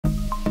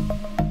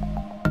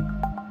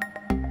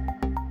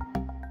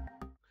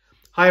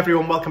Hi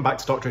everyone, welcome back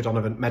to Dr.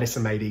 O'Donovan,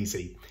 Medicine Made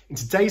Easy. In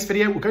today's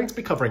video, we're going to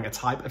be covering a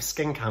type of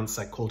skin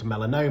cancer called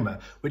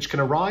melanoma, which can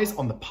arise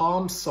on the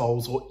palms,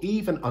 soles, or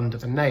even under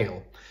the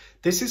nail.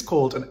 This is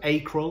called an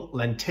acral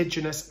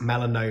lentiginous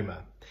melanoma.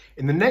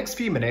 In the next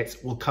few minutes,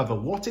 we'll cover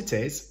what it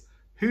is,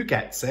 who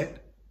gets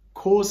it,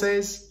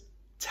 causes,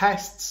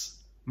 tests,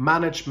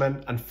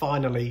 management, and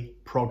finally,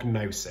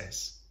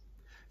 prognosis.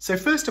 So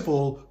first of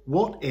all,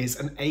 what is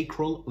an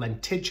acral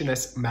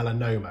lentiginous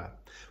melanoma?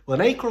 Well,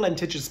 an acral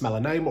lentiginous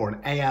melanoma, or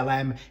an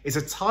ALM, is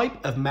a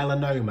type of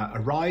melanoma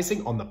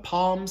arising on the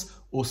palms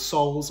or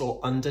soles or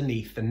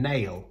underneath the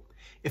nail.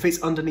 If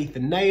it's underneath the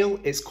nail,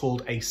 it's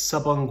called a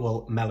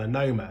subungual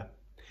melanoma.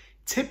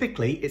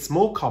 Typically, it's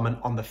more common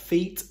on the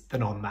feet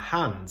than on the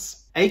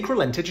hands. Acral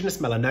lentiginous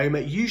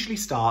melanoma usually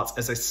starts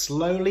as a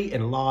slowly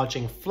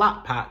enlarging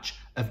flat patch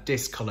of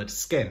discoloured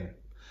skin.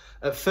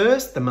 At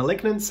first, the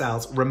malignant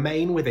cells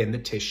remain within the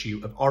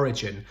tissue of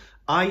origin,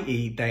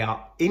 i.e. they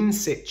are in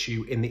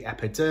situ in the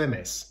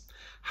epidermis.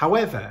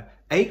 However,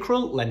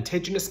 acral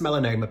lentiginous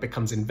melanoma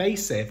becomes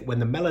invasive when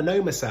the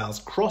melanoma cells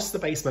cross the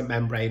basement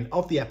membrane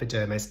of the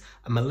epidermis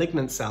and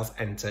malignant cells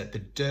enter the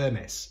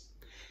dermis.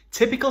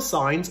 Typical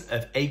signs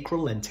of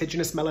acral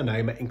lentiginous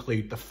melanoma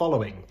include the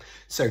following.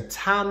 So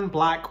tan,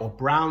 black or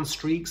brown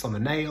streaks on the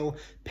nail,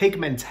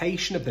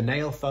 pigmentation of the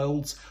nail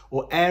folds,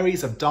 or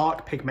areas of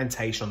dark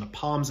pigmentation on the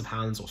palms of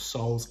hands or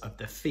soles of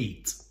the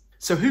feet.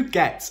 So who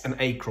gets an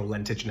acral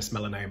lentiginous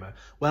melanoma?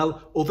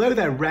 Well, although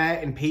they're rare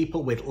in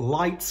people with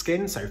light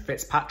skin, so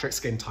Fitzpatrick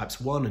skin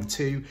types 1 and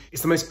 2,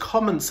 it's the most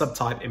common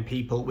subtype in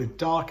people with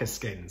darker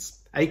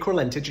skins.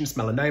 Acral lentiginous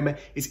melanoma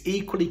is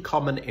equally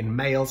common in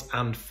males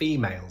and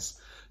females.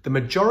 The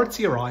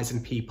majority arise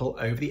in people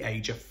over the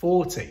age of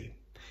 40.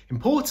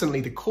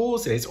 Importantly, the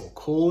cause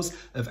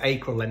of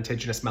acral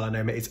lentiginous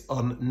melanoma is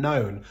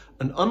unknown,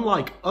 and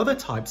unlike other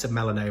types of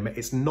melanoma,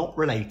 it's not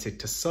related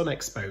to sun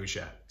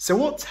exposure. So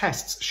what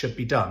tests should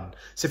be done?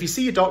 So if you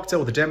see your doctor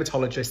or the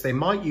dermatologist, they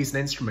might use an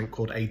instrument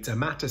called a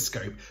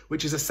dermatoscope,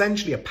 which is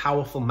essentially a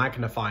powerful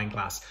magnifying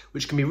glass,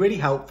 which can be really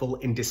helpful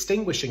in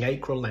distinguishing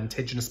acral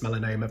lentiginous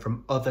melanoma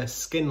from other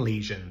skin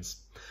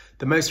lesions.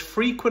 The most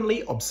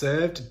frequently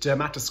observed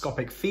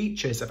dermatoscopic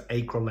features of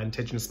acral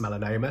lentiginous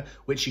melanoma,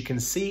 which you can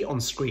see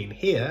on screen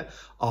here,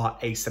 are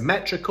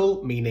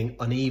asymmetrical, meaning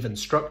uneven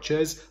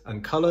structures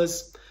and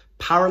colours,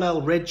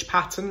 parallel ridge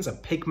patterns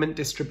and pigment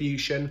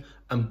distribution,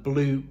 and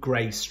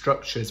blue-grey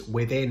structures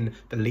within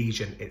the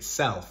lesion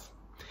itself.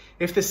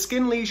 If the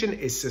skin lesion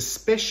is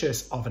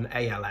suspicious of an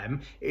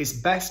ALM, it is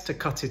best to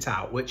cut it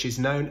out, which is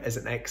known as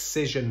an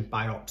excision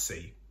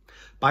biopsy.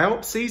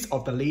 Biopsies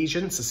of the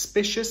lesion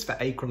suspicious for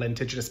acral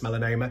lentiginous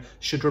melanoma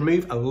should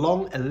remove a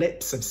long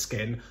ellipse of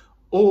skin,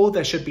 or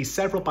there should be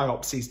several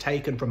biopsies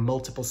taken from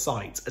multiple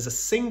sites, as a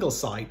single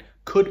site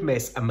could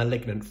miss a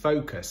malignant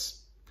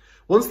focus.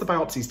 Once the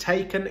biopsy is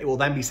taken, it will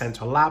then be sent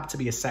to a lab to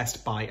be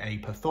assessed by a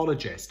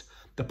pathologist.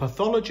 The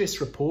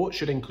pathologist's report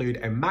should include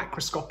a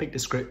macroscopic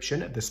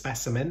description of the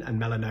specimen and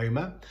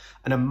melanoma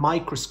and a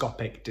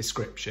microscopic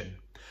description.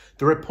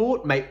 The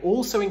report may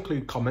also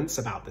include comments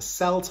about the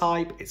cell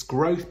type, its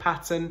growth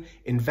pattern,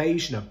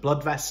 invasion of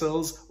blood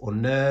vessels or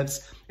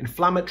nerves,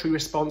 inflammatory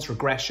response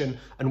regression,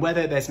 and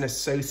whether there's an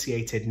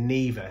associated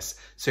nevus,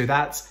 so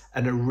that's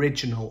an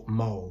original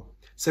mole.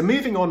 So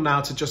moving on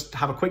now to just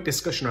have a quick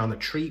discussion around the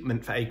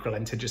treatment for acral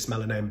lentiginous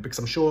melanoma, because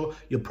I'm sure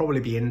you'll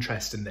probably be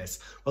interested in this.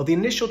 Well, the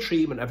initial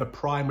treatment of a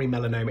primary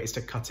melanoma is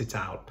to cut it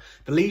out.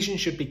 The lesion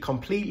should be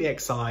completely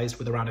excised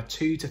with around a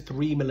 2 to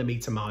 3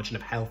 millimeter margin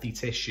of healthy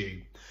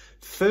tissue.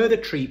 Further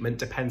treatment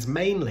depends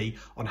mainly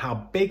on how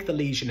big the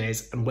lesion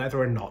is and whether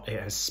or not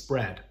it has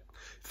spread.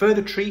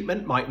 Further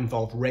treatment might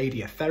involve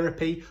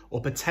radiotherapy or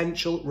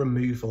potential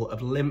removal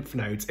of lymph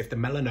nodes if the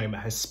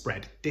melanoma has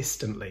spread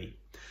distantly.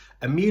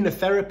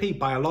 Immunotherapy,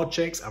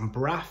 biologics and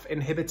BRAF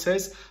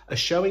inhibitors are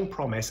showing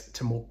promise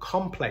to more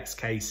complex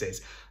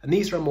cases, and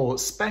these are a more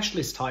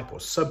specialist type or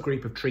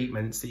subgroup of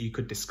treatments that you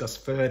could discuss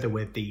further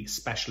with the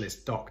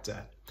specialist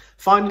doctor.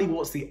 Finally,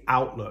 what's the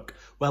outlook?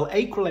 Well,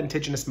 acral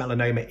lentiginous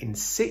melanoma in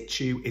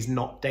situ is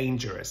not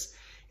dangerous.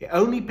 It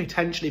only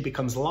potentially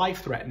becomes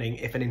life-threatening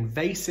if an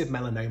invasive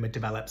melanoma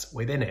develops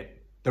within it.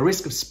 The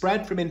risk of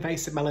spread from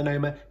invasive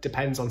melanoma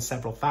depends on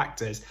several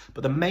factors,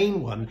 but the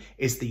main one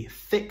is the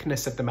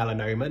thickness of the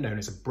melanoma, known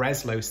as a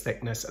Breslow's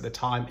thickness at the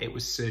time it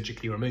was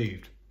surgically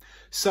removed.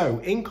 So,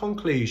 in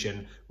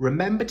conclusion,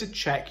 remember to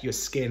check your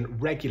skin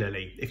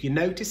regularly. If you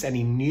notice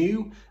any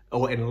new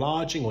or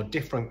enlarging or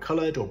different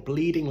coloured or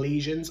bleeding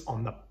lesions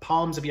on the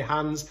palms of your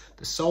hands,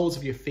 the soles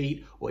of your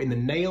feet, or in the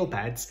nail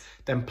beds,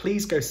 then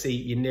please go see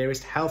your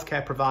nearest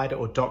healthcare provider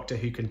or doctor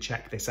who can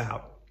check this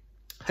out.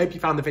 Hope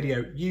you found the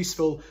video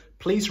useful.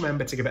 Please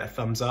remember to give it a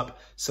thumbs up.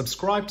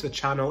 Subscribe to the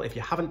channel if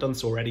you haven't done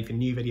so already for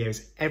new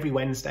videos every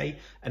Wednesday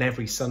and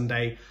every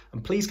Sunday.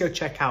 And please go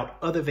check out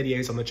other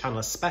videos on the channel,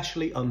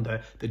 especially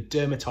under the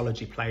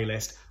dermatology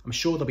playlist. I'm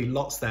sure there'll be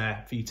lots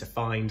there for you to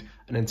find.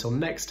 And until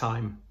next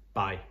time,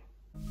 bye.